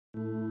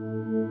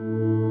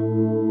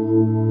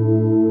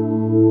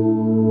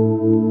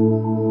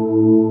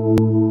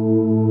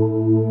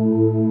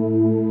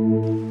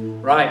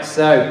Right,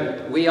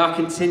 so we are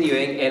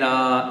continuing in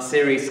our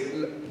series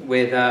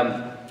with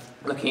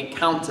looking at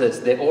encounters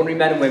that ordinary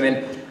men and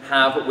women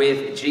have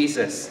with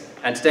Jesus.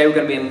 And today we're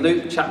going to be in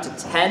Luke chapter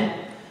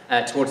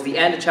 10, towards the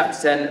end of chapter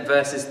 10,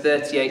 verses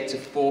 38 to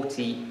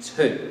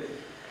 42.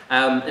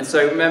 And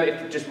so remember,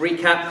 if just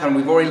recap,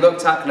 we've already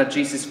looked at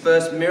Jesus'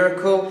 first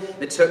miracle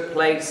that took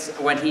place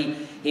when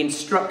he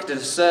instructed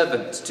a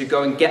servant to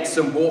go and get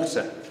some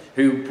water,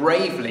 who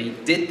bravely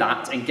did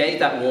that and gave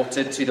that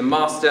water to the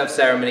master of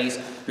ceremonies,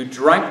 who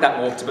drank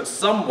that water, but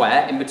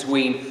somewhere in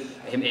between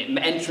him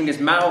entering his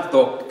mouth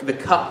or the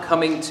cup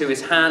coming to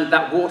his hand,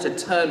 that water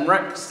turned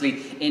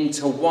miraculously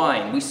into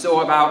wine. We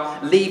saw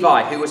about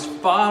Levi, who was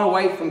far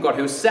away from God,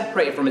 who was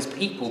separated from his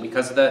people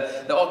because of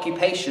the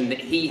occupation that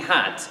he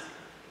had.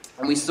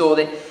 And we saw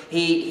that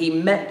he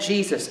met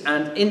Jesus,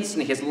 and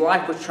instantly his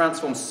life was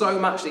transformed so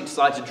much that he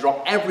decided to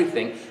drop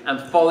everything and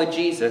follow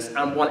Jesus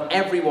and want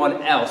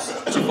everyone else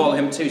to follow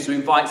him too. So he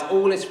invites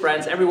all his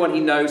friends, everyone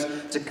he knows,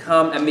 to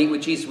come and meet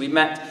with Jesus. We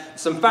met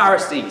some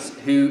Pharisees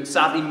who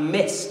sadly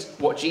missed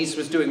what Jesus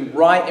was doing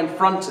right in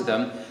front of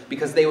them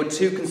because they were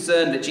too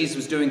concerned that Jesus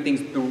was doing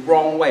things the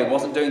wrong way,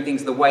 wasn't doing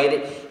things the way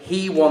that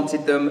they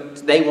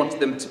wanted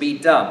them to be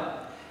done.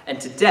 And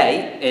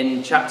today,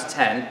 in chapter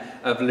 10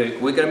 of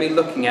Luke, we're going to be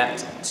looking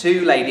at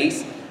two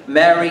ladies,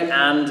 Mary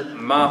and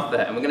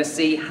Martha, and we're going to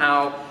see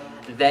how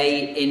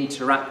they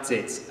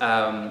interacted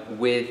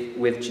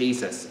with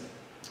Jesus.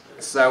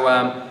 So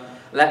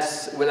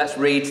let's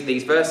read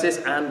these verses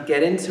and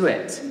get into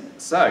it.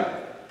 So,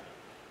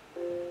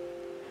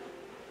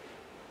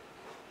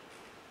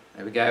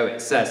 there we go.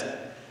 It says,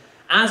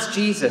 "As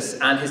Jesus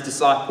and his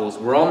disciples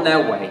were on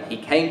their way, he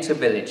came to a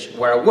village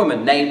where a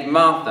woman named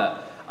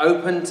Martha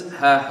opened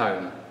her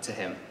home to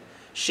him.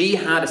 She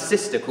had a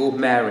sister called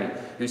Mary,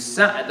 who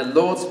sat at the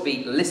Lord's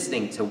feet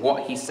listening to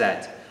what he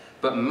said.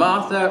 But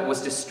Martha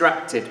was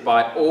distracted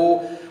by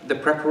all the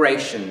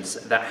preparations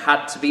that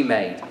had to be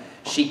made.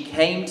 She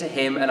came to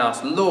him and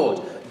asked,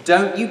 'Lord,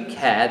 don't you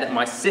care that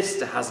my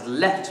sister has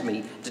left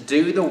me to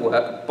do the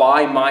work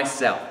by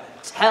myself?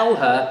 Tell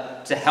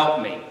her to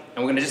help me.'"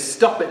 And we're going to just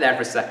stop it there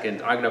for a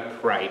second. I'm going to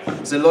pray.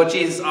 So Lord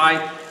Jesus, I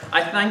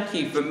thank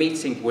you for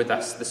meeting with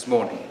us this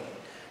morning.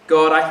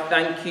 God, I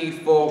thank you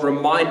for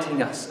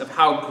reminding us of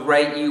how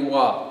great you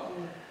are.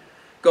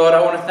 God,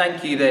 I want to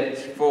thank you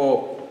that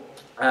for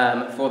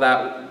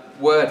that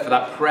word, for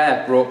that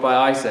prayer brought by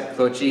Isaac.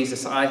 Lord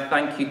Jesus, I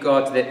thank you,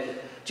 God, that,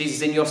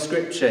 Jesus, in your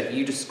scripture,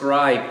 you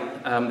describe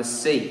the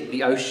sea,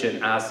 the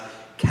ocean, as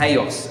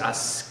chaos,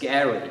 as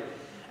scary.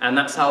 And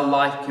that's how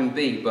life can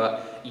be,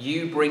 but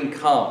you bring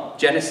calm.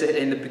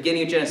 In the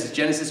beginning of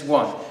Genesis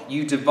 1,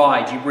 you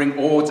divide, you bring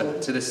order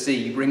to the sea,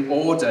 you bring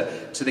order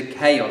to the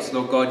chaos.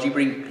 Lord God, you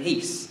bring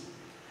peace.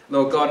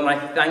 Lord God, and I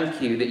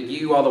thank you that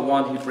you are the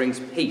one who brings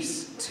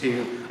peace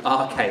to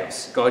our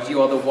chaos. God,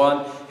 you are the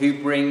one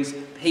who brings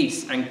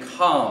peace and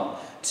calm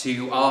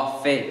to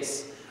our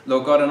fears.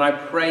 Lord God, and I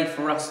pray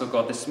for us, Lord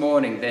God, this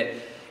morning that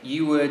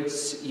you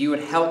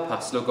would help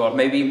us, Lord God,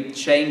 maybe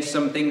change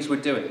some things we're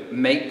doing,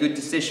 make good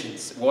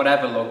decisions,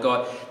 whatever, Lord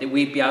God, that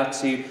we'd be able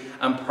to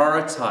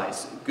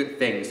prioritize good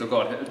things, Lord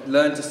God,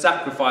 learn to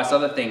sacrifice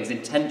other things,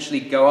 intentionally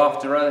go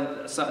after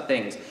other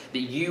things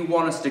that you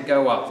want us to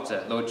go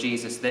after, Lord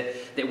Jesus,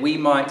 that we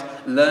might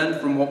learn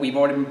from what we've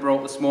already been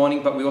brought this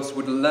morning, but we also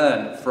would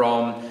learn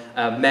from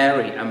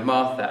Mary and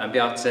Martha and be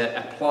able to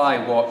apply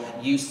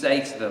what you say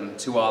to them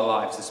to our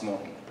lives this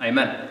morning.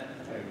 Amen.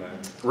 Amen.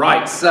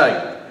 Right,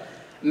 so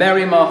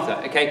Mary and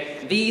Martha, okay,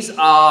 these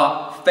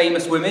are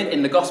famous women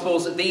in the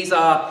Gospels. These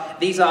are,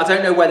 I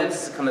don't know whether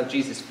this is kind of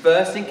Jesus'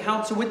 first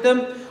encounter with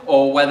them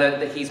or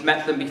whether he's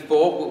met them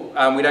before,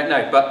 we don't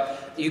know.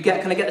 But you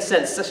get the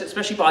sense,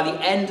 especially by the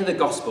end of the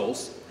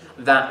Gospels,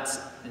 that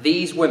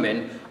these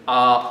women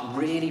are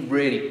really,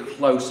 really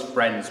close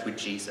friends with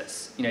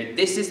Jesus. You know,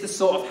 this is the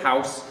sort of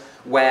house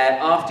where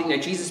after,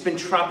 Jesus has been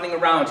traveling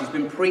around, he's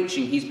been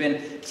preaching, he's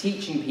been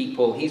teaching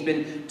people, he's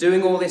been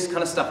doing all this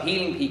kind of stuff,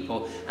 healing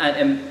people.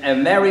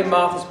 And Mary and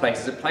Martha's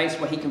place is a place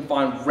where he can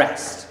find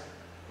rest,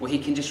 where he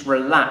can just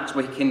relax,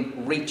 where he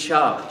can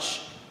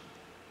recharge.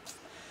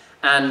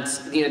 And,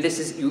 this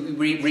is, you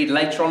read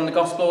later on in the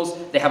Gospels,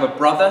 they have a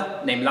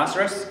brother named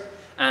Lazarus.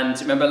 And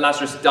remember,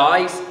 Lazarus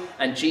dies,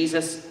 and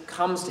Jesus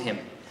comes to him.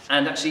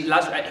 And actually,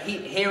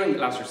 hearing that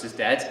Lazarus is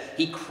dead,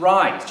 he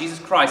cries. Jesus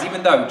cries,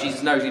 even though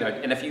Jesus knows,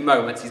 in a few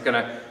moments he's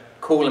going to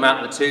call him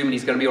out of the tomb and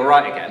he's going to be all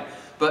right again.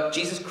 But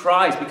Jesus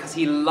cries because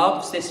he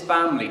loves this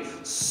family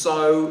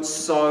so,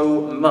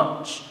 so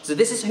much. So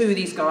this is who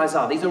these guys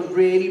are. These are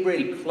really,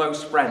 really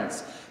close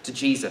friends to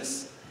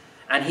Jesus.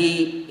 And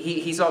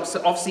he's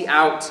obviously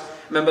out.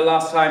 Remember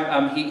last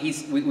time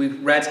we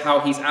read how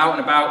he's out and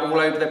about all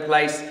over the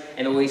place,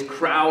 and all these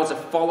crowds are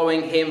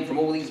following him from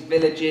all these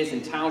villages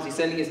and towns. He's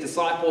sending his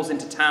disciples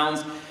into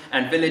towns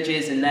and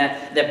villages, and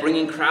they're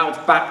bringing crowds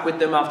back with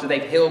them after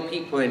they've healed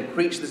people and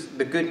preached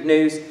the good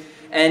news.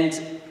 And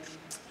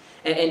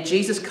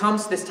Jesus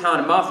comes to this town,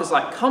 and Martha's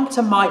like, "Come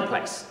to my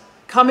place.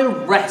 Come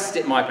and rest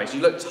at my place.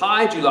 You look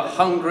tired, you look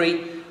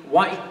hungry.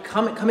 Why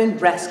come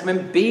and rest, come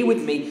and be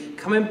with me,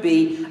 come and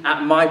be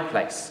at my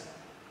place.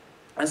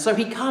 And so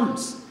he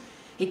comes.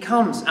 He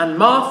comes. And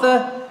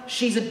Martha,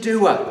 she's a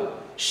doer.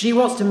 She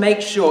wants to make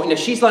sure,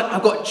 she's like,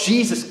 I've got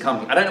Jesus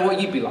coming. I don't know what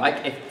you'd be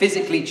like if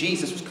physically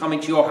Jesus was coming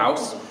to your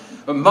house.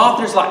 But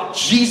Martha's like,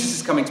 Jesus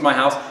is coming to my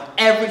house.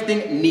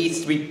 Everything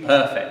needs to be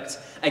perfect.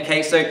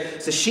 Okay,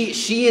 so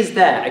she is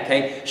there,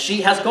 okay?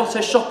 She has got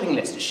her shopping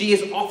list. She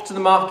is off to the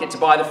market to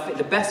buy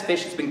the best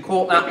fish that's been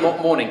caught that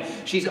morning.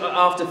 She's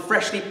after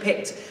freshly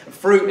picked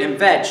fruit and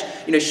veg.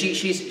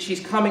 She's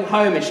coming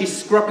home and she's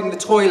scrubbing the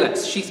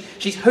toilets. She's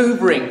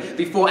hoovering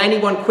before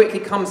anyone quickly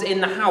comes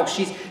in the house.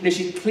 She's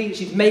clean.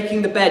 She's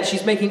making the bed.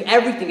 She's making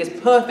everything as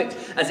perfect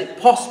as it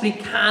possibly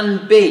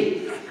can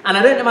be. And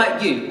I don't know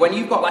about you, when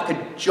you've got like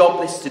a job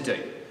list to do,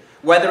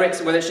 whether it's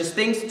just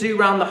things to do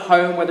around the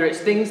home, whether it's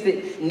things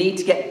that need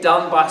to get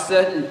done by a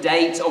certain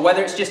date, or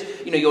whether it's just,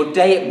 your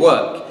day at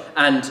work,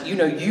 and,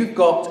 you've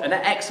got an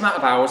X amount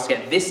of hours to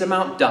get this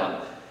amount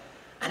done.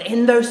 And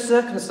in those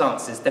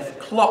circumstances, the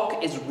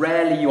clock is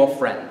rarely your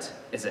friend,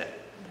 is it?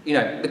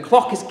 The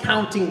clock is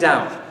counting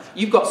down.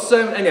 You've got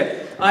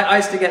I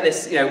used to get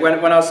this,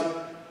 when I was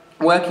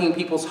working in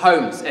people's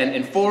homes,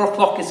 and 4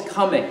 o'clock is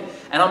coming,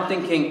 and I'm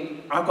thinking,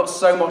 I've got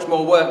so much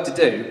more work to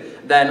do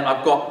than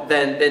I've got,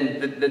 than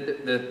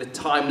the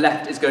time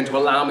left is going to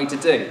allow me to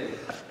do.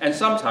 And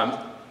sometimes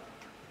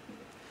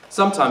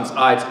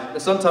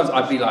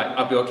I'd be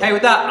okay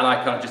with that, and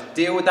I kind of just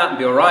deal with that and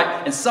be all right.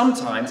 And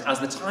sometimes, as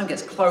the time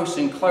gets closer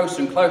and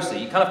closer and closer,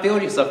 you kind of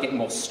feel yourself getting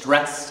more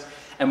stressed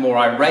and more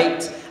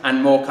irate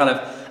and more kind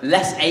of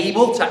less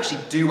able to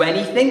actually do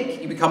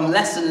anything. You become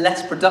less and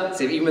less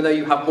productive, even though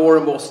you have more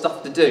and more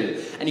stuff to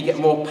do, and you get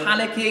more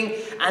panicking.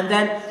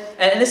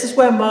 And this is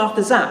where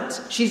Martha's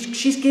at.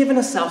 She's given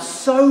herself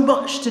so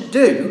much to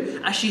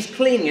do as she's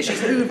cleaning, as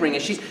she's hoovering,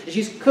 as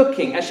she's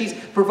cooking, as she's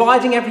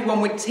providing everyone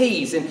with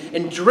teas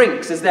and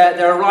drinks as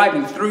they're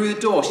arriving through the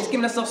door. She's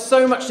given herself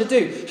so much to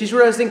do. She's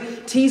realizing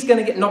tea's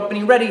going to not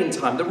be ready in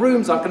time. The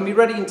rooms aren't going to be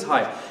ready in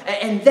time.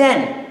 And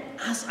then,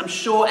 as I'm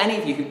sure any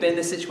of you who've been in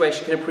this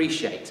situation can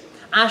appreciate,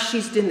 as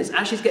she's doing this,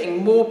 as she's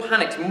getting more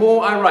panicked,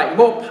 more irate,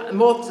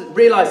 more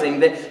realizing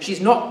that she's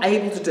not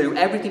able to do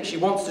everything she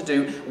wants to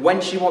do when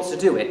she wants to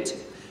do it,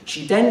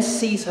 she then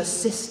sees her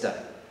sister.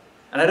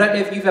 And I don't know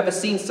if you've ever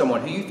seen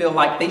someone who you feel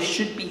like they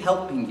should be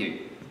helping you.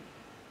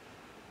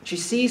 She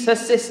sees her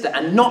sister,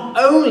 and not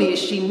only is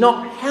she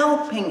not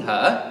helping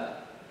her,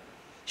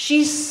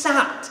 she's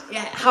sat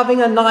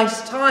having a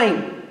nice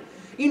time.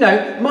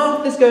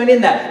 Martha's going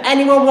in there.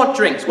 Anyone want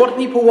drinks? What do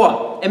people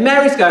want? And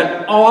Mary's going,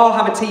 oh, I'll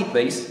have a tea,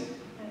 please.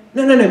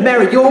 No,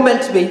 Mary, you're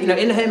meant to be,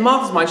 in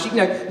Martha's mind,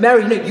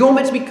 Mary, you're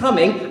meant to be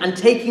coming and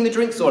taking the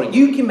drinks order.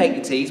 You can make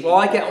the teas while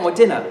I get on with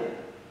dinner.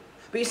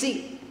 But you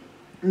see,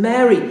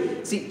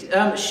 Mary,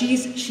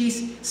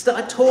 she's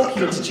started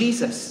talking to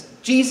Jesus.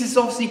 Jesus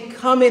obviously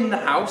come in the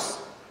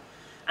house,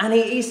 and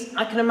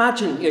I can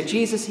imagine,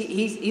 Jesus,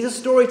 he's a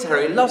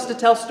storyteller. He loves to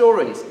tell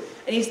stories.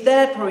 And he's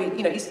there probably,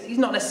 he's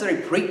not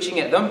necessarily preaching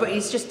at them, but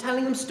he's just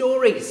telling them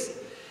stories.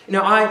 When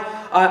I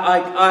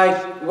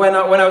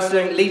was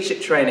doing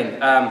leadership training,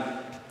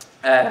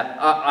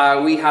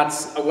 we had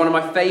one of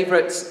my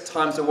favourite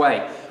times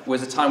away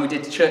was a time we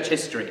did church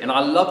history, and I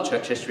love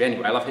church history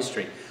anyway. I love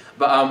history,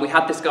 but we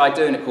had this guy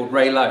doing it called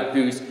Ray Lowe,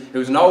 who's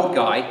an old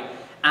guy,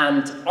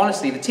 and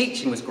honestly, the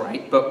teaching was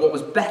great. But what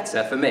was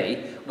better for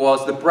me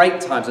was the break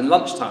times and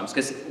lunch times,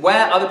 because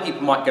where other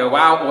people might go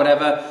out or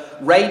whatever,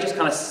 Ray just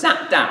kind of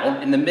sat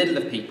down in the middle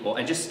of people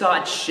and just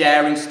started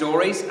sharing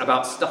stories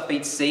about stuff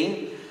he'd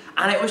seen.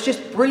 And it was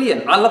just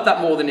brilliant. I love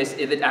that more than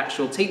the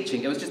actual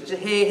teaching. It was just to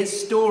hear his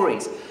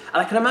stories. And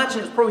I can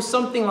imagine it's probably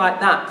something like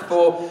that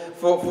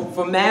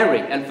for Mary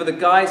and for the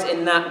guys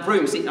in that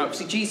room. See,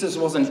 Jesus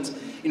wasn't,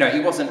 he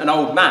wasn't an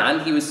old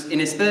man. He was in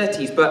his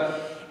 30s, but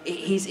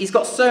he's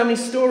got so many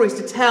stories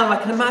to tell. I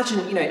can imagine,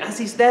 as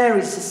he's there,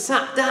 he's just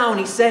sat down,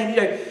 he's saying,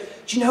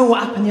 do you know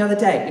what happened the other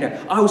day?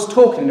 I was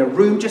talking in a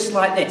room just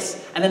like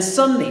this, and then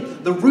suddenly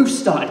the roof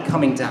started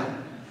coming down.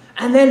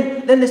 And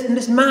then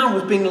this man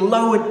was being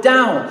lowered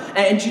down.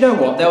 And do you know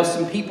what? There were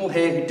some people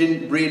here who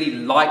didn't really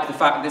like the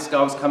fact that this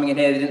guy was coming in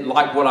here. They didn't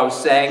like what I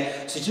was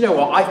saying. So do you know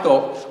what? I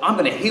thought, I'm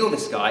going to heal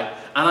this guy,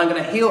 and I'm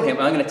going to heal him,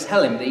 and I'm going to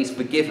tell him that he's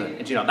forgiven.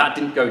 And that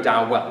didn't go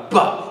down well.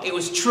 But it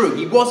was true.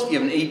 He was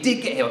forgiven, and he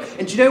did get healed.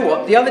 And do you know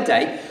what? The other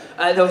day,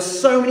 there were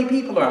so many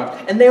people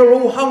around, and they were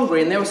all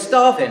hungry, and they were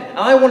starving. And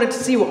I wanted to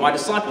see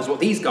what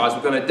these guys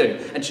were going to do.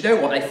 And do you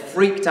know what? They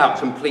freaked out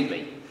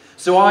completely.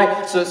 So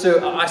I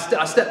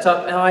stepped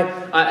up,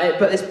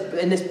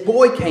 and this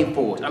boy came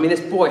forward. This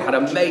boy had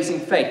amazing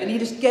faith, and he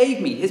just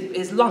gave me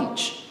his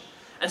lunch.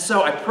 And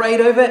so I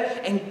prayed over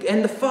it,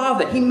 and the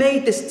Father, he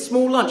made this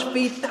small lunch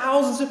feed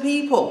thousands of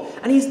people.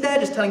 And he's there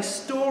just telling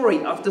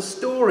story after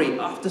story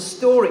after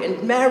story,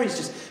 and Mary's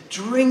just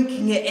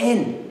drinking it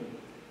in.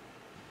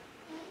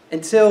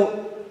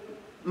 Until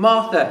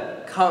Martha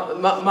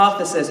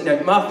says,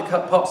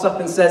 Martha pops up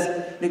and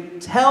says,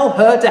 tell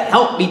her to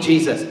help me,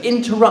 Jesus.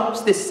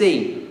 Interrupts this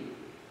scene.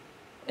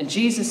 And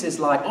Jesus is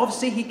like,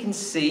 obviously he can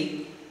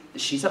see that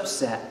she's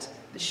upset,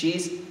 that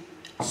she's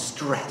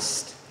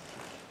stressed.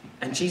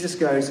 And Jesus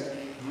goes,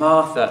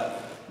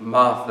 Martha,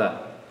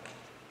 Martha.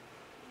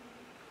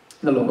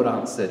 The Lord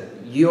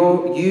answered,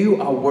 you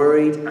are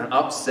worried and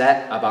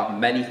upset about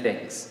many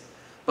things,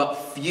 but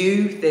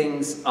few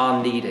things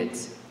are needed,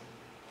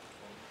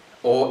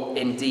 or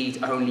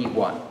indeed only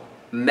one.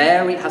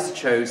 Mary has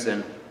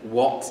chosen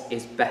what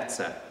is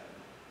better,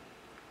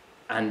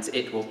 and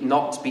it will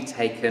not be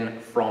taken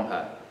from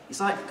her. He's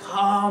like,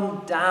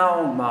 calm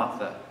down,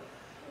 Martha.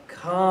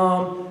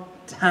 Calm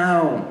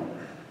down.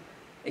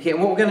 Okay,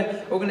 and what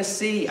we're going to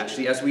see,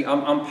 actually, as we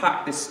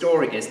unpack this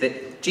story is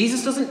that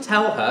Jesus doesn't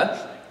tell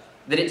her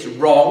that it's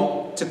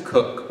wrong to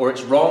cook, or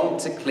it's wrong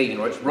to clean,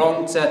 or it's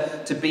wrong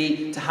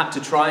to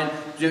try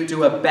and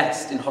do her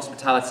best in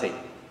hospitality.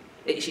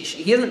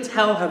 He doesn't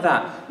tell her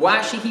that. What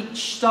actually he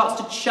starts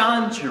to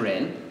challenge her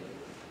in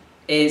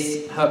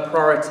is her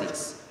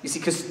priorities. You see,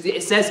 because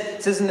it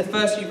says in the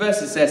first few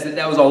verses, it says that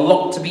there was a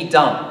lot to be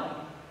done.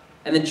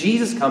 And then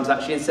Jesus comes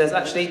actually and says,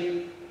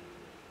 actually,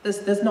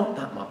 there's not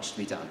that much to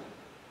be done.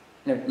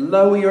 You know,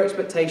 lower your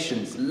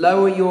expectations,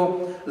 lower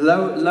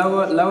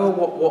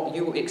what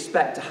you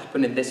expect to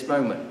happen in this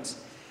moment.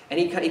 And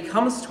he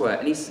comes to her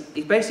and he's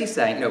basically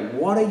saying, you know,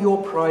 what are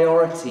your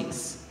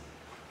priorities?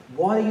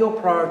 What are your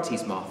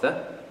priorities,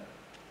 Martha?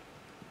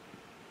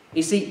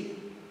 You see,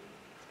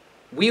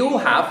 we all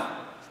have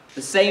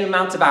the same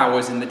amount of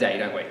hours in the day,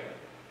 don't we?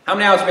 How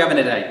many hours do we have in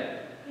a day?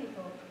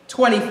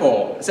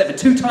 24. Except for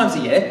 2 times a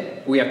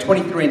year, we have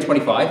 23 and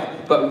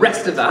 25. But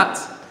rest of that,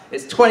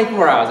 it's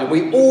 24 hours. And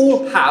we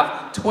all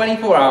have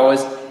 24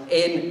 hours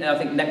in, I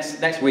think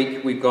next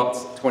week we've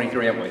got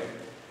 23, haven't we?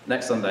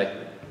 Next Sunday.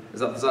 Is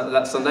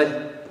that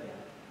Sunday?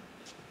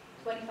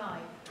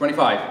 25.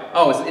 25.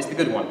 Oh, it's the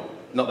good one.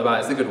 Not the bad,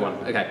 it's the good one.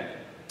 Okay.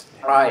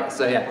 Right,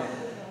 so yeah.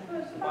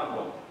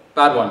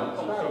 Bad one.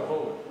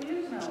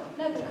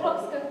 No, the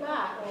clocks go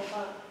back.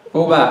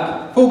 Fall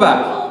back. Fall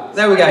back.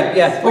 There we go.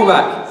 Yeah, fall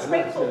back.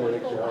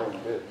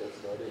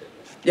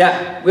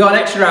 Yeah, we got an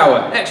extra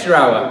hour. Extra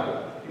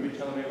hour. You'll be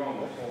telling me wrong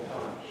the whole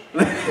time.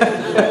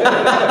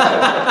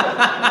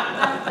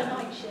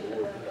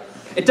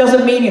 It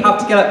doesn't mean you have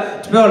to get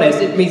up. To be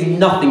honest, it means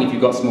nothing if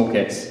you've got small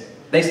kids.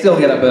 They still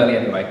get up early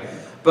anyway.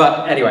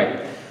 But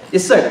anyway.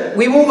 So,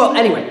 we've all got,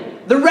 anyway,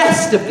 the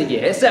rest of the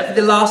year, except for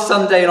the last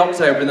Sunday in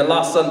October and the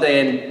last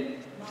Sunday in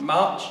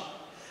March,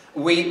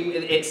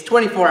 it's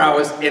 24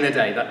 hours in a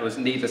day. That was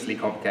needlessly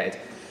complicated.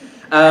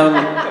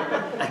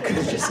 I could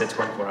have just said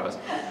 24 hours.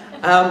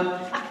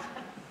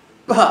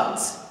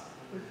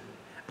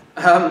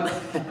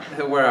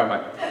 Where am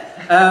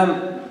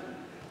I?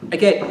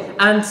 Okay,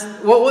 and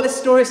what this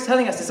story is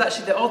telling us is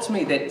actually that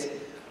ultimately that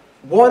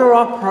what are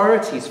our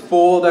priorities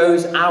for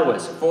those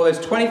hours, for those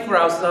 24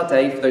 hours in our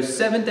day, for those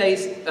 7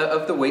 days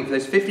of the week, for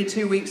those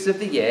 52 weeks of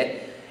the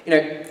year? You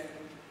know,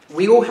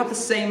 we all have the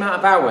same amount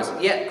of hours.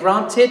 Yet,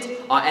 granted,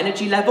 our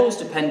energy levels,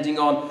 depending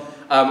on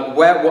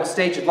what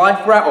stage of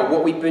life we're at or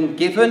what we've been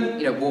given,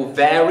 you know, will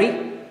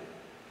vary.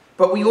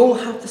 But we all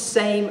have the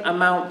same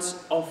amount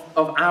of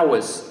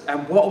hours.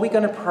 And what are we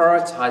going to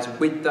prioritize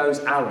with those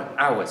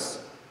hours?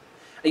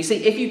 And you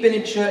see, if you've been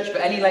in church for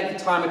any length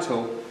of time at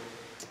all,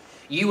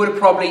 you would have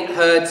probably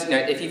heard, you know,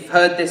 if you've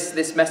heard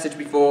this message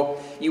before,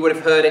 you would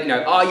have heard it, you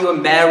know, are you a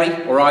Mary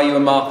or are you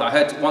a Martha? I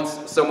heard once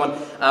someone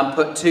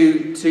put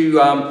two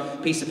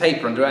pieces of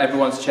paper under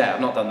everyone's chair. I've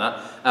not done that.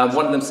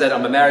 One of them said,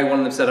 I'm a Mary, one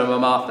of them said, I'm a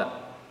Martha.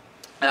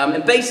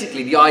 And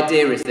basically the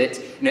idea is that,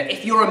 you know,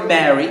 if you're a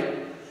Mary,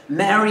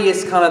 Mary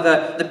is kind of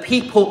the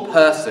people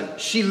person.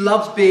 She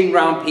loves being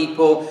around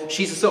people.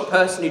 She's the sort of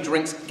person who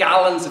drinks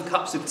gallons of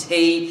cups of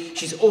tea.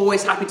 She's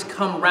always happy to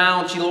come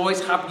round. She'll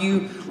always have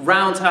you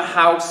round her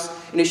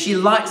house. You know, she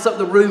lights up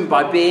the room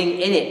by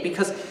being in it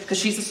because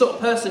she's the sort of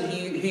person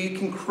who you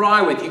can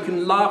cry with, you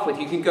can laugh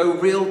with, you can go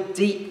real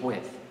deep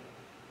with.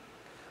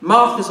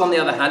 Martha's, on the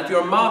other hand, if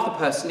you're a Martha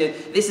person, you know,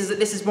 this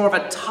is more of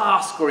a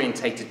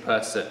task-orientated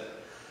person.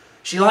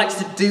 She likes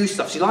to do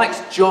stuff. She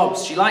likes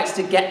jobs. She likes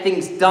to get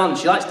things done.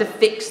 She likes to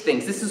fix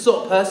things. This is the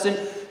sort of person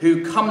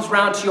who comes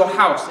round to your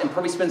house and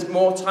probably spends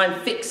more time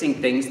fixing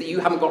things that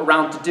you haven't got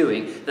around to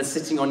doing than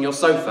sitting on your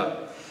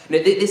sofa. You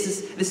know,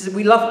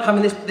 we love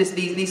having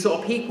these sort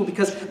of people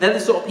because they're the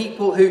sort of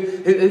people who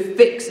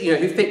fix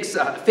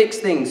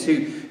things,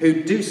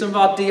 who do some of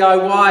our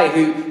DIY,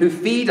 who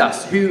feed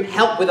us, who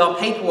help with our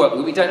paperwork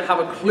that we don't have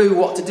a clue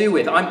what to do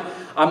with. I'm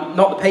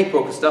not the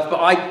paperwork stuff,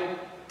 but I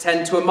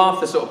tend to a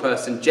Martha sort of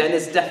person. Jen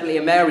is definitely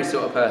a Mary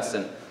sort of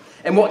person.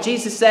 And what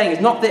Jesus is saying is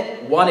not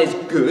that one is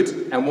good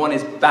and one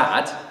is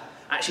bad.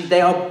 Actually, they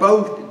are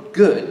both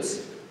good.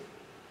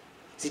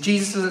 See,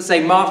 Jesus doesn't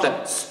say,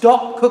 Martha,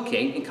 stop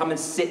cooking and come and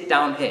sit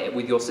down here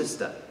with your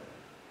sister.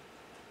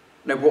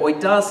 No, what he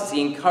does is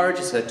he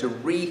encourages her to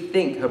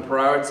rethink her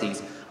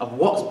priorities of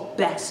what's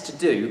best to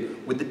do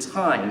with the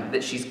time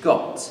that she's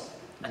got.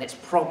 And it's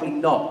probably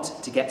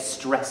not to get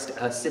stressed at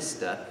her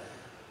sister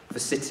for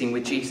sitting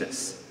with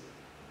Jesus.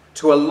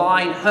 To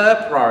align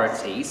her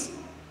priorities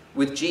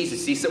with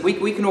Jesus. See, so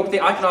we can all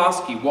think, I can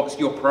ask you, what's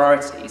your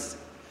priorities?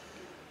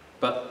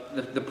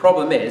 But the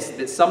problem is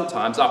that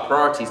sometimes our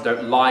priorities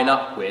don't line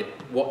up with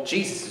what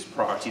Jesus'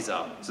 priorities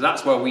are. So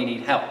that's where we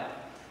need help.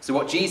 So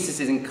what Jesus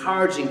is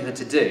encouraging her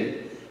to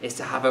do is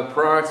to have her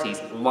priorities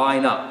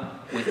line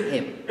up with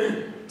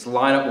him. To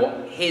line up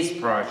what his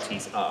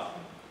priorities are.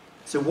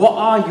 So what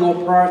are your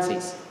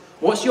priorities?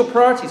 What's your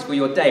priorities for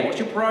your day? What's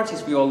your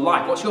priorities for your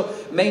life? What's your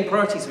main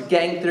priorities for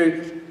getting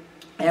through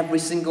every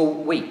single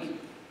week?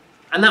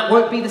 And that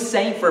won't be the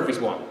same for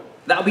everyone.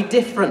 That'll be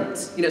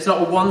different. It's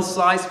not a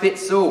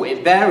one-size-fits-all.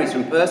 It varies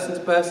from person to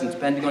person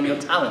depending on your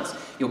talents,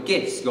 your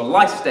gifts, your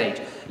life stage,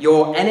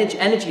 your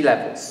energy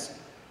levels.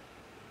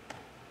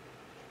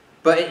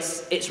 But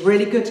it's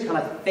really good to kind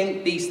of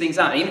think these things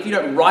out. Even if you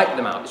don't write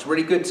them out, it's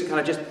really good to kind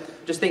of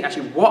just think,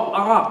 actually, what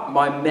are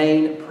my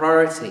main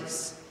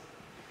priorities?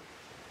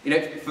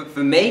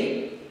 For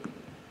me,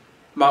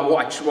 what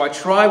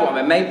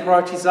my main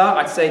priorities are,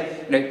 I'd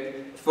say,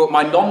 for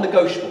my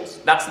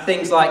non-negotiables, that's the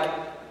things like,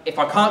 if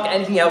I can't get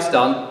anything else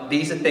done,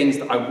 these are things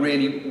that I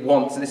really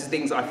want. So this is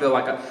things that I feel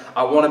like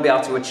I want to be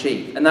able to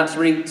achieve. And that's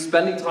really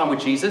spending time with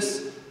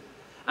Jesus.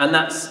 And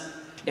that's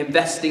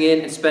investing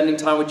in and spending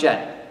time with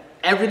Jen.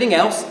 Everything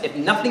else, if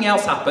nothing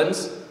else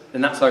happens,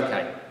 then that's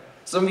okay.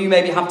 Some of you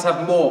maybe have to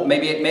have more.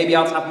 Maybe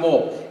able to have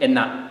more in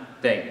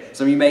that thing.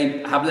 Some of you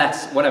may have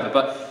less, whatever.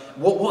 But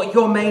what are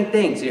your main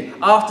things?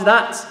 After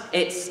that,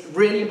 it's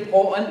really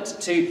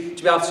important to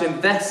be able to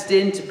invest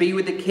in, to be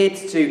with the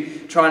kids, to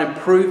try and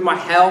improve my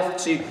health,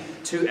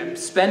 to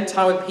spend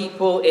time with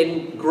people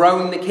in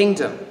growing the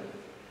kingdom.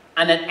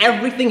 And then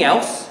everything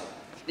else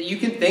that you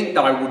can think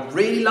that I would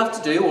really love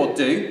to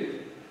do,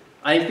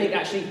 I think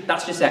actually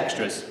that's just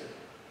extras.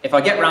 If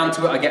I get round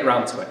to it, I get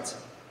round to it.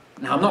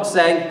 Now I'm not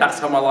saying that's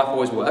how my life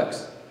always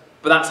works,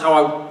 but that's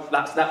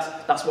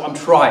what I'm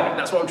trying.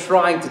 That's what I'm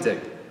trying to do.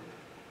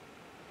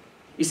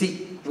 You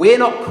see, we're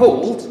not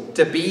called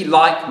to be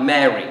like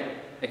Mary,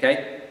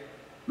 okay?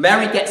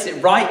 Mary gets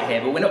it right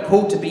here, but we're not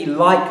called to be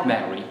like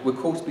Mary. We're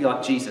called to be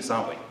like Jesus,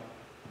 aren't we?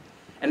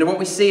 And what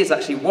we see is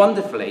actually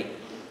wonderfully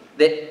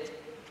that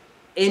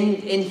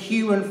in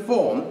human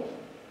form,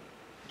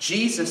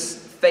 Jesus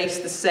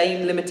faced the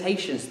same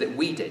limitations that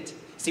we did.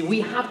 See,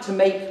 we have to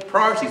make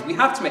priorities. We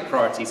have to make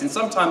priorities. And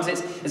sometimes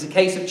it's a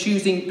case of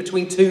choosing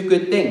between two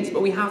good things,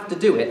 but we have to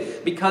do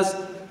it because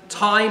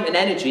time and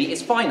energy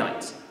is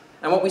finite.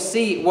 And what we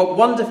see,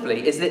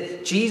 wonderfully, is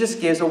that Jesus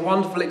gives a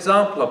wonderful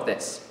example of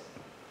this.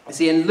 You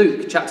see, in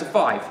Luke chapter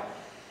 5,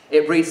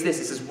 it reads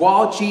this. It says,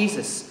 while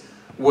Jesus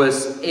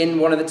was in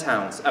one of the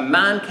towns, a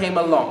man came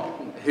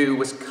along who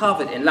was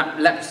covered in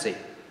leprosy.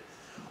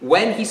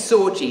 When he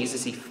saw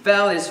Jesus, he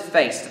fell on his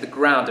face to the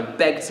ground and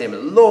begged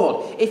him,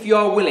 Lord, if you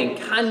are willing,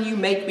 can you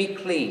make me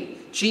clean?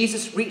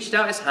 Jesus reached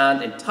out his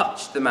hand and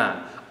touched the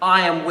man.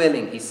 I am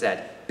willing, he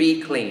said,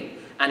 be clean.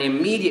 And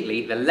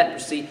immediately the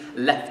leprosy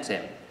left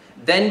him.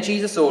 Then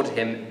Jesus ordered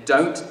him,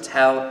 don't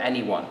tell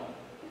anyone,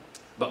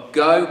 but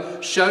go,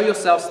 show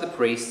yourselves to the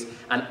priests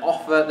and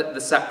offer the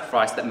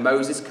sacrifice that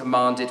Moses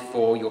commanded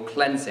for your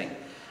cleansing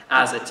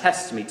as a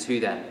testimony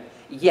to them.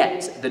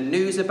 Yet the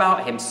news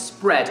about him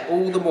spread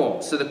all the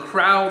more, so the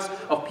crowds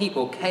of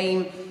people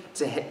came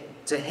to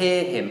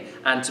hear him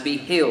and to be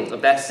healed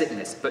of their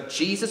sickness. But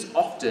Jesus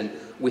often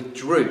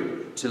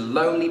withdrew to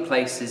lonely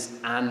places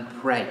and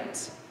prayed.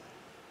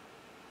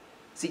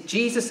 See,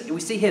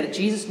 we see here that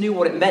Jesus knew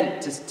what it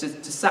meant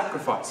to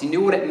sacrifice. He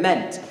knew what it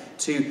meant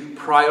to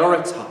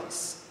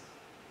prioritize.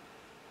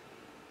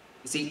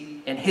 You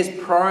see, and his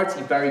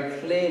priority very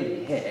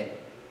clearly here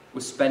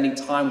was spending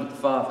time with the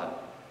Father.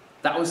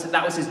 That was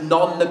his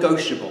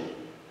non-negotiable.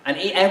 And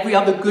every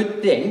other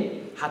good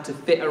thing had to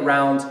fit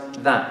around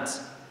that.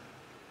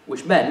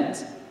 Which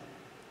meant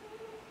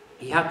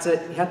he had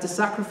to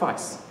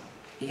sacrifice.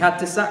 He had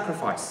to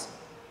sacrifice.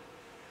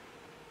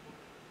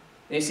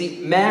 And you see,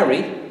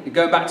 Mary,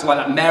 going back to like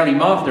that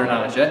Mary-Martha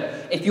analogy,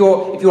 if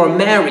you're a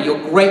Mary,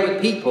 you're great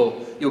with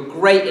people, you're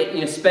great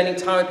at spending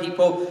time with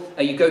people,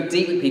 you go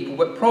deep with people,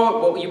 but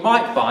what you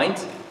might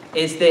find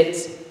is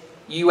that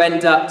you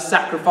end up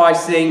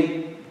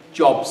sacrificing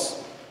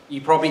jobs.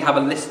 You probably have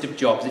a list of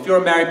jobs. If you're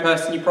a married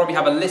person, you probably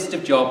have a list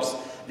of jobs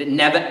that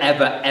never,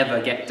 ever,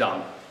 ever get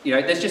done.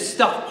 There's just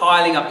stuff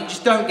piling up that you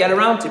just don't get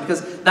around to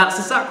because that's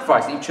the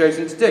sacrifice that you've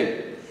chosen to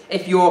do.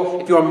 If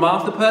you're a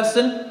Martha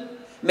person,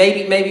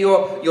 maybe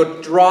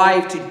your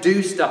drive to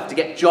do stuff, to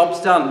get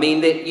jobs done, mean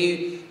that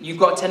you've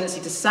got a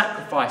tendency to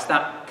sacrifice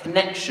that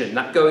connection,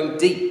 that going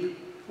deep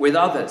with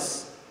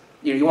others.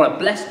 You want to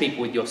bless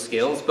people with your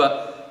skills,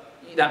 but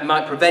that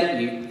might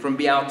prevent you from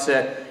being able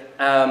to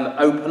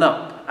open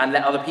up and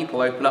let other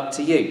people open up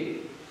to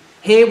you.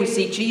 Here we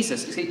see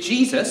Jesus.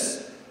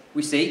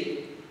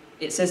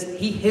 It says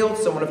he healed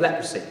someone of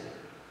leprosy.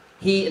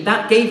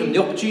 That gave him the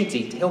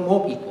opportunity to heal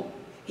more people.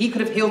 He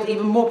could have healed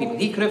even more people.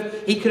 He could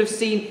have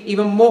seen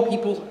even more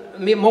people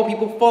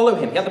follow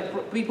him.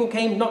 People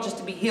came not just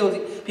to be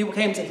healed, people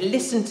came to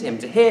listen to him,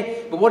 to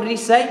hear. But what did he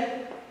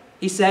say?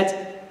 He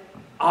said,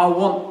 I'm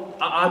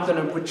going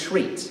to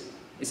retreat.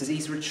 It says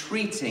he's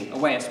retreating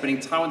away and spending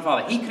time with the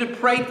Father. He could have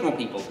prayed for more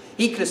people.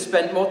 He could have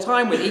spent more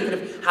time with. He could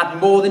have had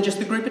more than just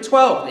the group of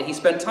 12 that he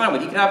spent time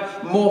with. He could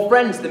have more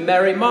friends than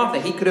Mary and Martha.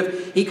 He could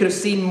have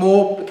seen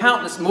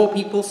countless more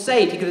people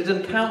saved. He could have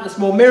done countless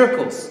more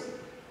miracles.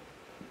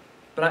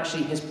 But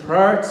actually his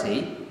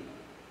priority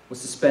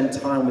was to spend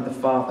time with the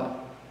Father.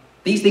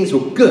 These things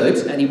were good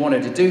and he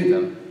wanted to do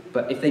them.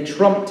 But if they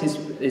trumped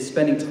his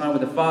spending time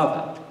with the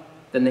Father,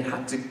 then they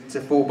had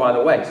to fall by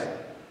the ways.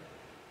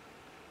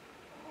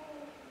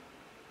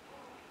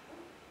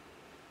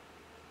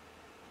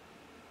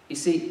 You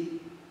see,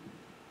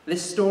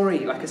 this story,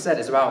 like I said,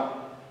 is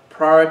about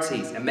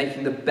priorities and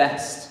making the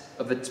best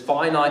of the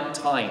finite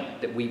time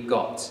that we've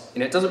got.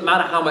 It doesn't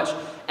matter how much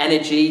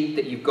energy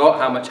that you've got,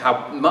 how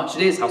much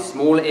it is, how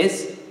small it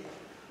is.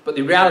 But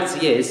the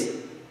reality is,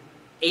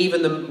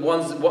 even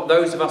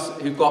those of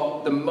us who've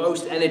got the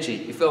most energy,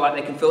 who feel like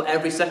they can fill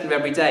every second of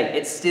every day,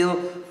 it's still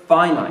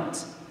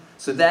finite.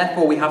 So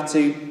therefore, we have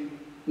to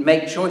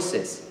make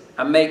choices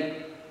and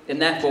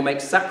therefore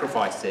make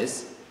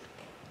sacrifices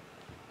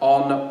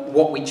on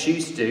what we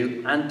choose to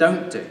do and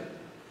don't do.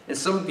 And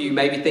some of you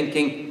may be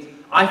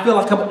thinking, I feel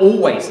like I'm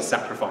always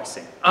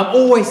sacrificing. I'm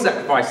always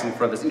sacrificing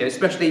for others,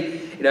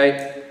 especially,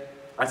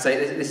 I'd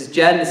say this is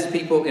Jen, this is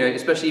people,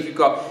 especially if you've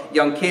got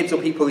young kids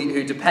or people who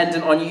are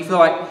dependent on you, you feel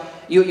like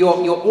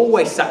you're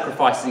always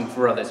sacrificing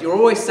for others. You're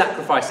always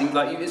sacrificing.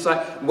 It's like,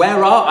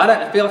 I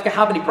don't feel like I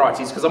have any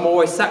priorities because I'm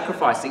always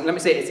sacrificing. Let me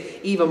say, it's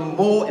even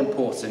more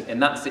important in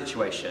that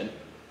situation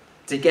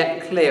to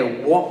get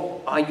clear,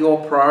 what are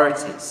your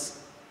priorities?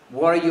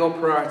 What are your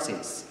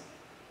priorities?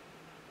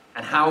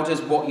 And how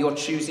does what you're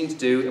choosing to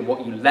do and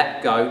what you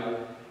let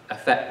go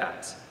affect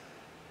that?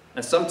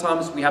 And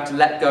sometimes we have to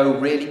let go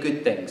really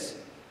good things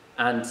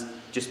and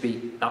just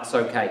be, that's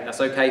okay. That's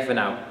okay for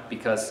now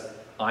because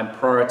I'm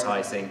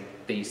prioritizing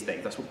these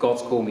things. That's what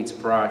God's called me to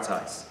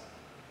prioritize.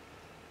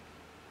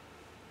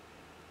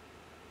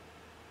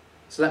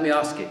 So let me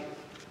ask you,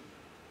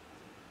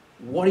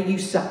 what are you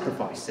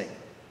sacrificing?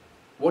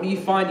 What do you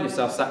find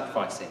yourself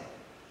sacrificing?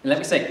 And let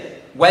me say,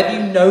 whether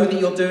you know that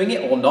you're doing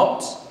it or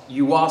not,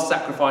 you are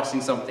sacrificing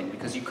something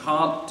because you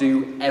can't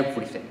do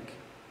everything.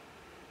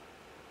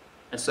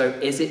 And so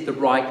is it the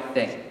right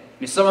thing?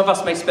 Some of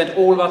us may spend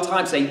all of our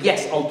time saying,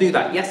 yes, I'll do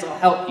that. Yes, I'll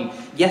help you.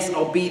 Yes,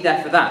 I'll be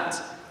there for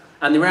that.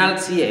 And the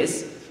reality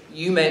is,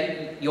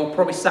 you're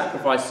probably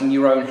sacrificing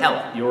your own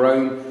health, your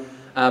own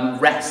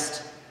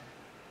rest.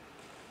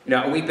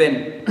 We've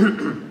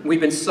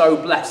been so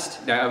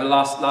blessed, over the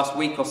last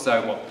week or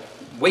so,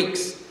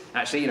 weeks,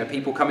 actually,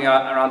 people coming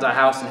around our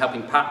house and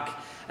helping pack,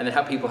 and then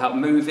help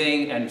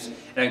moving, and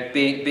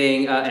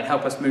and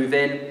help us move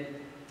in,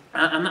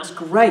 and that's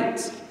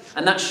great.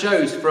 And that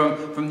shows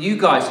from you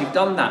guys who've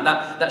done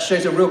that. That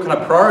shows a real kind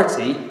of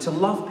priority to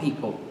love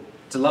people,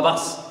 to love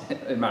us,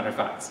 as a matter of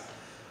fact.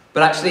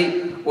 But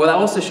actually, what that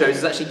also shows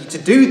is actually to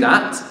do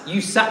that,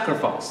 you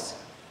sacrificed.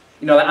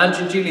 Like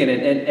Andrew and Julian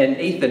and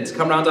Ethan to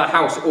come around our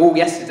house all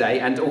yesterday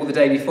and all the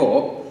day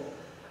before.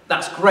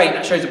 That's great.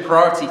 That shows a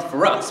priority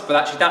for us, but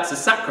actually that's a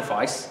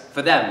sacrifice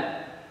for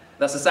them.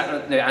 That's a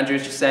sacrifice. Andrew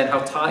was just saying how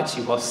tired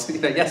she was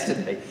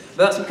yesterday.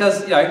 But that's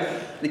because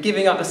the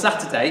giving up a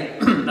Saturday,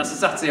 that's a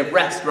Saturday of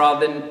rest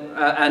rather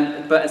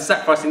than but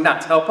sacrificing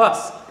that to help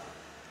us.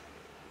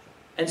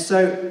 And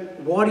so,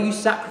 what are you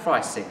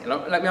sacrificing?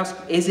 Let me ask,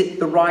 is it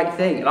the right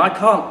thing? And I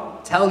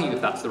can't tell you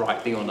if that's the right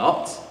thing or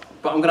not,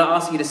 but I'm going to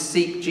ask you to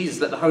seek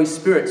Jesus, let the Holy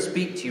Spirit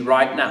speak to you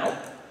right now.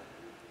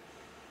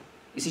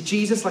 You see,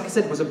 Jesus, like I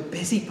said, was a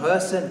busy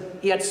person.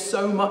 He had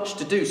so much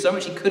to do, so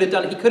much he could have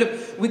done.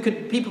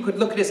 People could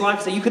look at his life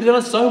and say, you could have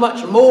done so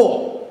much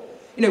more.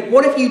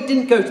 What if you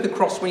didn't go to the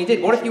cross when you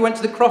did? What if you went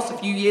to the cross a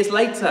few years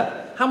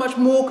later? How much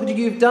more could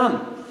you have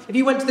done? If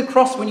you went to the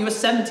cross when you were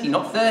 70,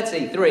 not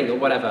 33 or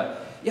whatever,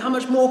 how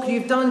much more could you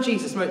have done,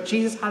 Jesus?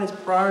 Jesus had his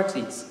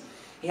priorities.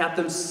 He had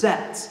them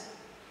set,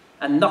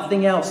 and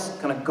nothing else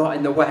kind of got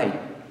in the way.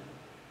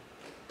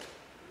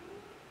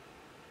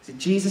 See,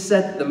 Jesus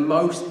said the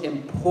most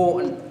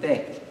important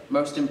thing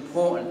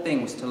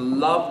was to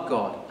love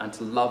God and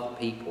to love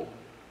people.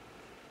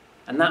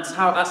 And that's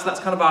kind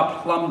of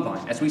our plumb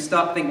line. As we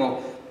start thinking,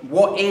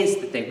 what is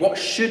the thing? What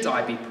should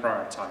I be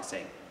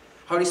prioritizing?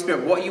 Holy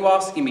Spirit, what are you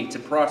asking me to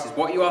prioritize?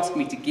 What are you asking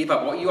me to give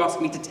up? What are you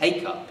asking me to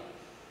take up?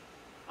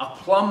 Our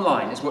plumb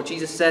line is what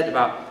Jesus said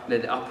about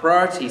that our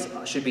priorities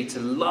should be to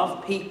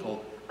love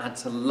people and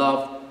to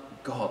love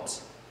God.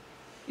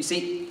 You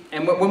see,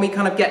 and when we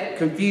kind of get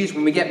confused,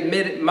 when we get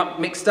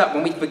mixed up,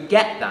 when we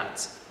forget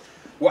that,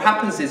 what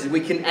happens is we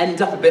can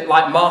end up a bit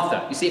like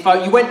Martha. You see, if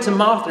you went to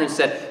Martha and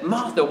said,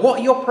 Martha, what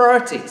are your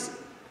priorities?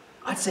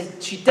 I'd say,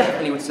 she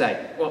definitely would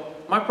say, well,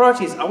 my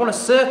priorities, I want to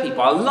serve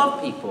people, I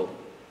love people.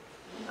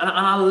 And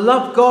I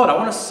love God, I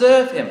want to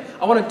serve him.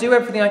 I want to do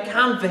everything I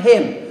can for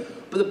him.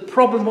 But the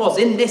problem was,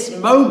 in this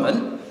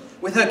moment,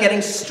 with her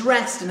getting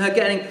stressed and her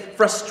getting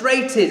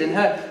frustrated and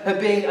her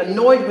being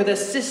annoyed with her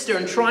sister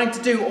and trying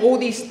to do all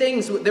these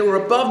things that were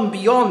above and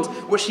beyond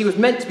what she was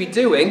meant to be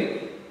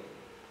doing,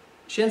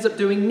 she ends up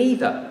doing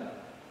neither.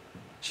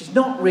 she's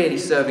not really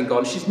serving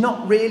God. She's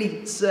not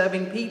really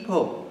serving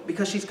people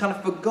because she's kind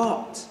of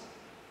forgot.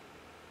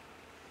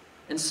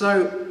 And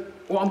so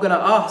what I'm going to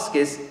ask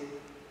is,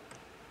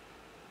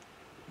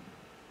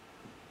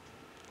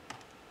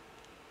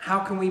 how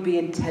can we be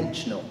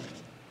intentional?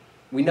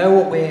 We know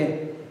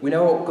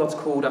what God's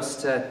called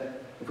us to.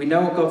 If we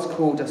know what God's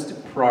called us to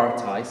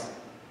prioritize,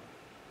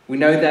 we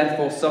know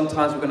therefore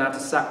sometimes we're going to have to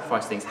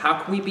sacrifice things. How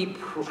can we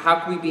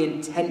be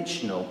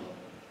intentional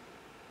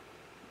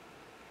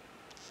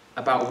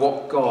about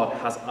what God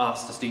has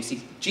asked us to do? You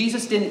see,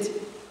 Jesus didn't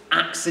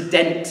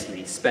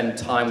accidentally spend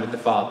time with the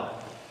Father.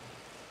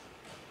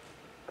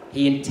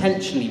 He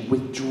intentionally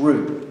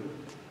withdrew.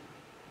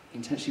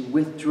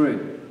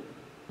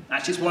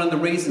 Actually, it's one of the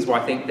reasons why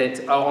I think that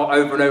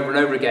over and over and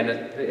over again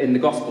in the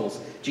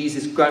Gospels,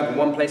 Jesus going from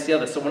one place to the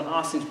other, someone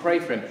asks him to pray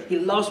for him. He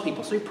loves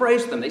people, so he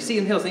prays for them. They see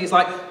him healed, and he's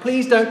like,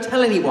 please don't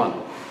tell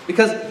anyone.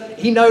 Because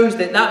he knows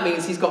that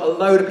means he's got a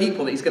load of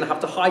people that he's going to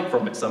have to hide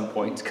from at some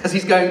point. Because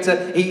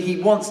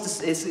he wants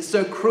to, it's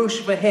so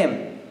crucial for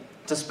him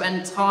to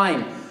spend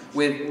time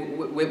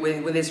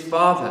with his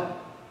Father.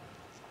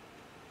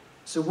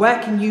 So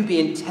where can you be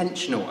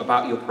intentional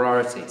about your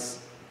priorities?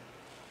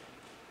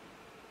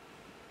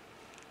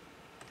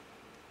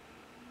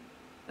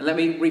 And let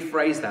me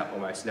rephrase that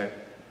almost.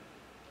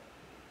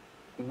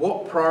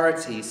 What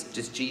priorities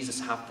does Jesus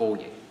have for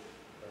you?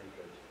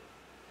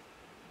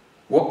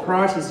 What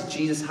priorities does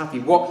Jesus have for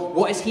you?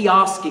 What is he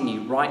asking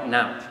you right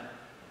now?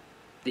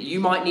 That you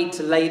might need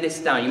to lay this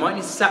down. You might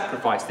need to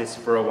sacrifice this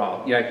for a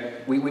while.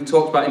 We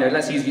talked about,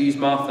 let's use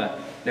Martha.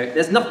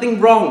 There's nothing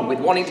wrong with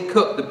wanting to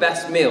cook the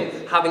best meal,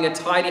 having a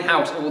tidy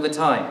house all the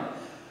time.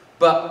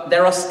 But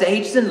there are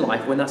stages in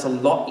life when that's a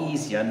lot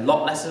easier and a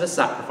lot less of a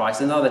sacrifice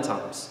than other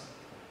times.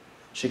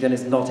 Shigun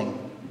is nodding.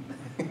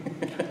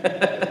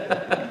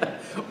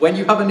 When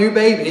you have a new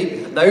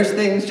baby, those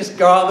things just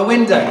go out the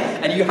window.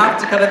 And you have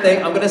to kind of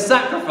think, I'm going to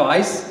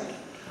sacrifice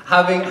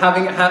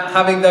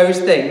having those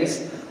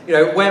things.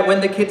 When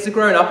the kids are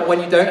grown up or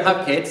when you don't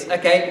have kids,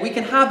 okay, we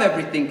can have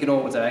everything in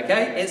order,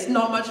 okay? It's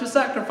not much of a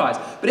sacrifice.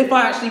 But if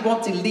I actually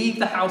want to leave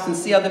the house and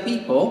see other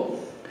people,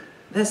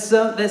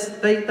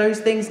 those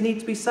things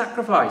need to be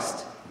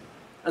sacrificed.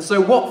 And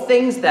so what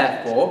things,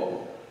 therefore,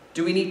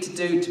 do we need to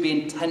do to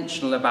be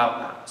intentional about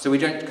that? So we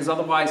don't, because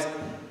otherwise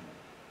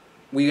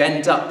we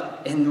end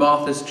up in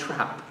Martha's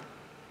trap.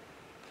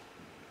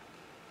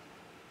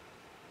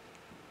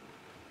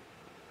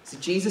 So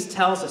Jesus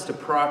tells us to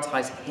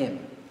prioritize him.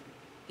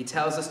 He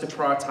tells us to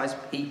prioritize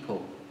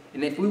people.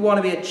 And if we want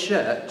to be a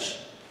church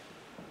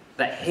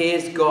that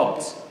hears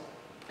God,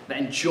 that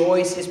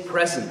enjoys his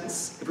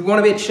presence, if we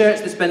want to be a church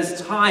that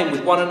spends time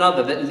with one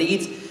another, that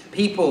leads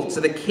people to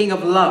the King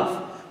of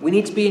Love, we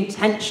need to be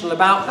intentional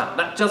about that.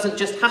 That doesn't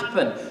just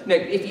happen.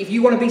 If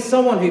you want to be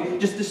someone who,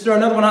 just to throw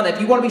another one out there, if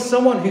you want to be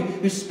someone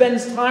who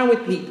spends time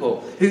with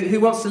people, who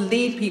wants to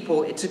lead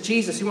people to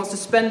Jesus, who wants to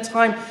spend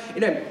time,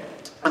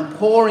 and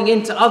pouring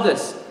into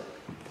others,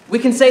 we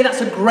can say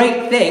that's a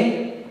great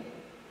thing,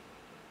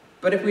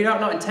 but if we're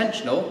not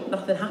intentional,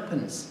 nothing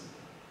happens.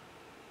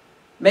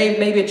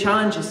 Maybe a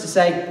challenge is to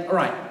say, all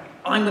right,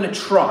 I'm going to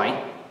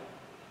try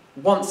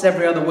once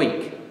every other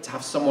week to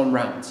have someone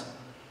round.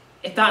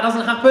 If that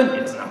doesn't happen,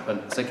 it doesn't happen.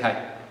 It's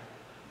okay.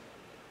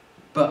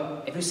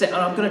 But if you say,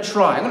 I'm going to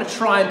try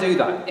and do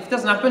that. If it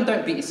doesn't happen,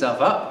 don't beat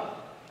yourself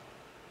up.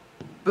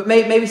 But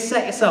maybe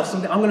set yourself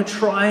something, I'm going to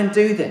try and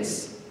do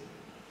this.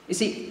 You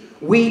see,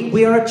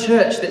 we are a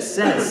church that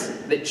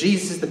says that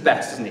Jesus is the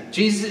best, isn't it?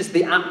 Jesus is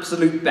the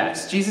absolute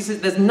best.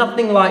 There's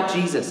nothing like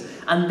Jesus.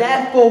 And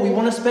therefore, we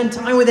want to spend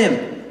time with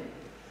him.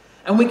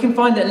 And we can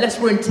find that unless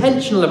we're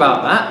intentional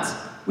about that,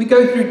 we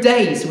go through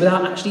days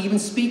without actually even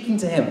speaking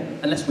to him,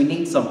 unless we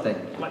need something.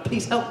 Like,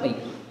 please help me.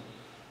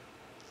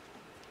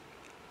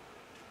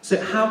 So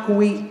how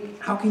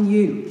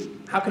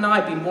can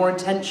I be more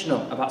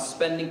intentional about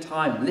spending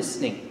time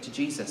listening to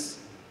Jesus?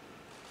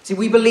 See,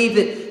 we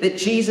believe that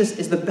Jesus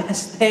is the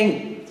best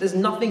thing. There's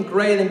nothing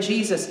greater than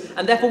Jesus,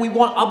 and therefore we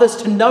want others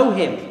to know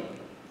him.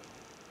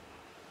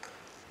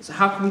 So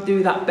how can we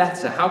do that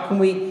better? How can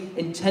we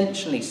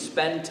intentionally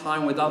spend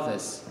time with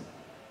others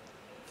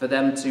for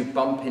them to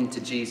bump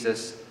into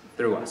Jesus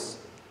through us?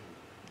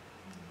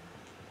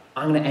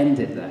 I'm going to end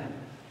it there.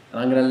 And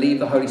I'm going to leave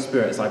the Holy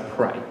Spirit as I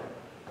pray.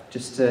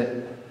 As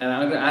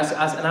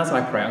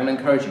I pray, I'm going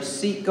to encourage you,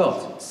 seek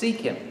God,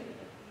 seek him.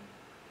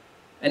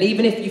 And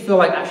even if you feel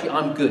like, actually,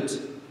 I'm good,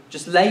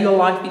 just lay your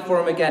life before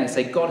him again and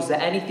say, God, is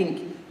there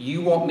anything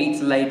you want me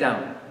to lay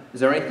down? Is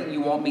there anything you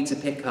want me to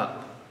pick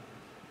up?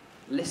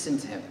 Listen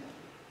to him.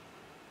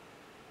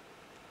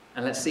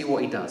 And let's see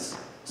what he does.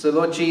 So,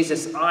 Lord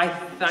Jesus, I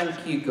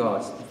thank you,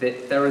 God,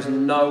 that there is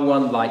no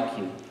one like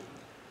you.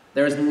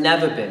 There has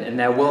never been, and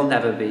there will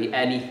never be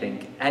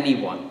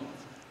anyone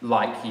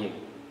like you.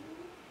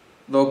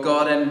 Lord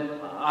God,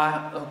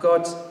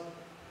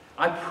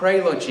 I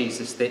pray, Lord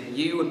Jesus, that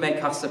you would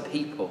make us a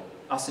people,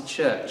 us a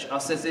church,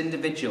 us as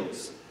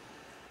individuals,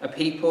 a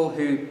people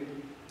who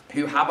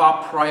have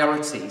our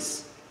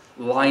priorities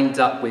lined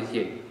up with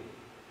you.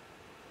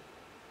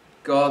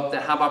 God,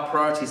 that have our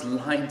priorities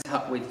lined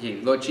up with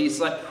you. Lord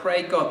Jesus, I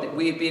pray, God, that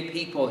we would be a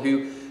people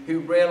who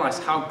realise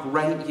how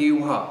great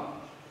you are.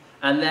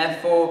 And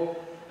therefore,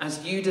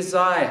 as you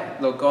desire,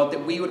 Lord God,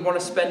 that we would want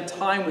to spend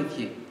time with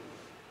you.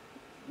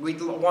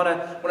 We'd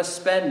want to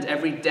spend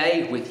every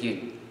day with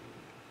you.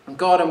 And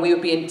God, and we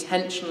would be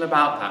intentional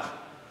about that.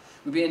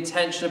 We'd be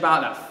intentional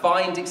about that.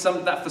 Finding some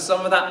of that, for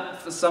some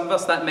of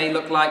us, that may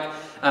look like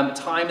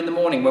time in the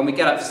morning when we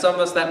get up. For some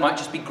of us, that might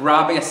just be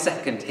grabbing a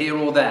second here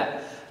or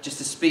there, just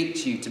to speak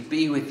to you, to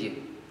be with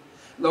you.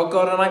 Lord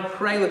God, and I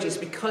pray, Lord Jesus,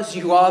 because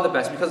you are the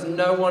best, because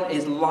no one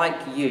is like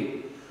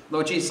you.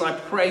 Lord Jesus, I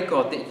pray,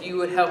 God, that you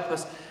would help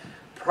us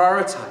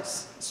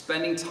prioritize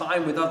spending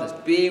time with others,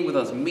 being with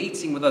us,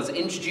 meeting with us,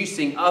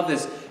 introducing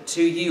others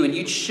to you. And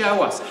you'd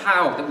show us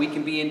how that we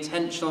can be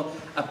intentional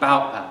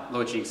about that,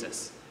 Lord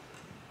Jesus.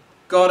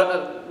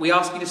 God, we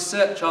ask you to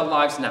search our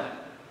lives now.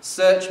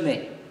 Search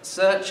me.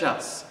 Search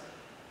us.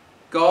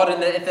 God,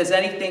 and if there's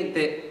anything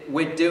that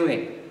we're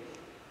doing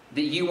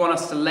that you want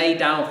us to lay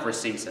down for a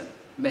season,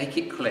 make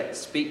it clear.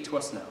 Speak to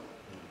us now.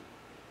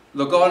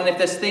 Lord God, and if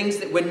there's things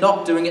that we're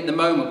not doing at the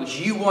moment which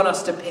you want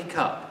us to pick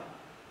up,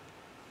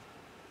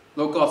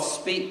 Lord God,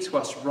 speak to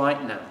us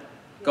right now.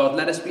 God,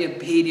 let us be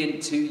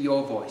obedient to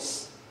your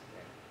voice.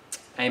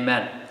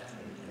 Amen.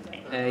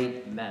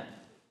 Amen.